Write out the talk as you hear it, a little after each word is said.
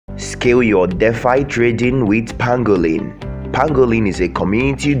Scale your DeFi trading with Pangolin. Pangolin is a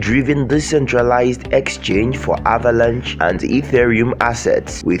community-driven decentralized exchange for Avalanche and Ethereum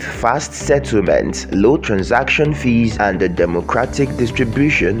assets with fast settlements, low transaction fees, and a democratic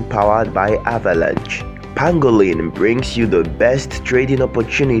distribution powered by Avalanche. Pangolin brings you the best trading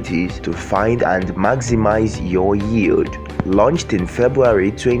opportunities to find and maximize your yield. Launched in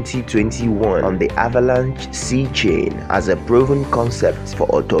February 2021 on the Avalanche C chain as a proven concept for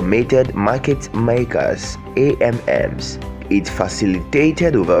automated market makers (AMMs), it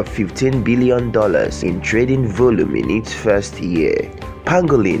facilitated over $15 billion in trading volume in its first year.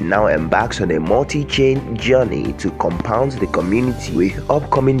 Pangolin now embarks on a multi-chain journey to compound the community with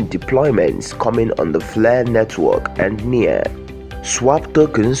upcoming deployments coming on the Flare network and near. Swap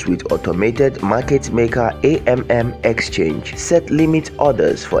tokens with automated market maker AMM exchange. Set limit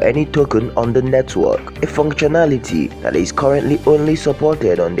orders for any token on the network, a functionality that is currently only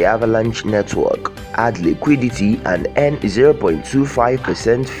supported on the Avalanche network. Add liquidity and earn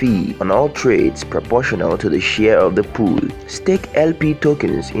 0.25% fee on all trades proportional to the share of the pool. Stake LP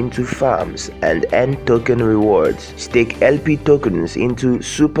tokens into farms and earn token rewards. Stake LP tokens into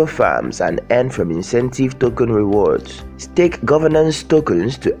super farms and earn from incentive token rewards. Stake governance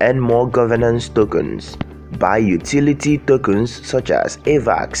tokens to earn more governance tokens. Buy utility tokens such as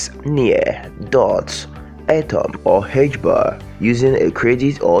AVAX, NEAR, DOTS, Atom or HBAR using a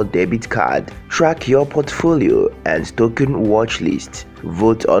credit or debit card. Track your portfolio and token watch list.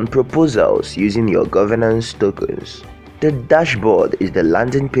 Vote on proposals using your governance tokens. The dashboard is the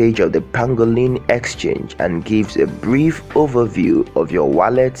landing page of the Pangolin exchange and gives a brief overview of your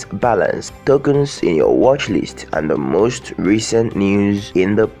wallet's balance, tokens in your watch list, and the most recent news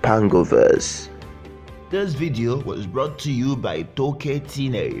in the Pangoverse. This video was brought to you by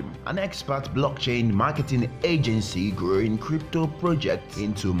Toketiname, an expert blockchain marketing agency growing crypto projects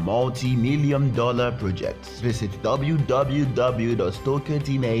into multi-million-dollar projects. Visit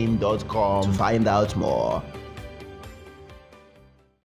www.toketiname.com to find out more.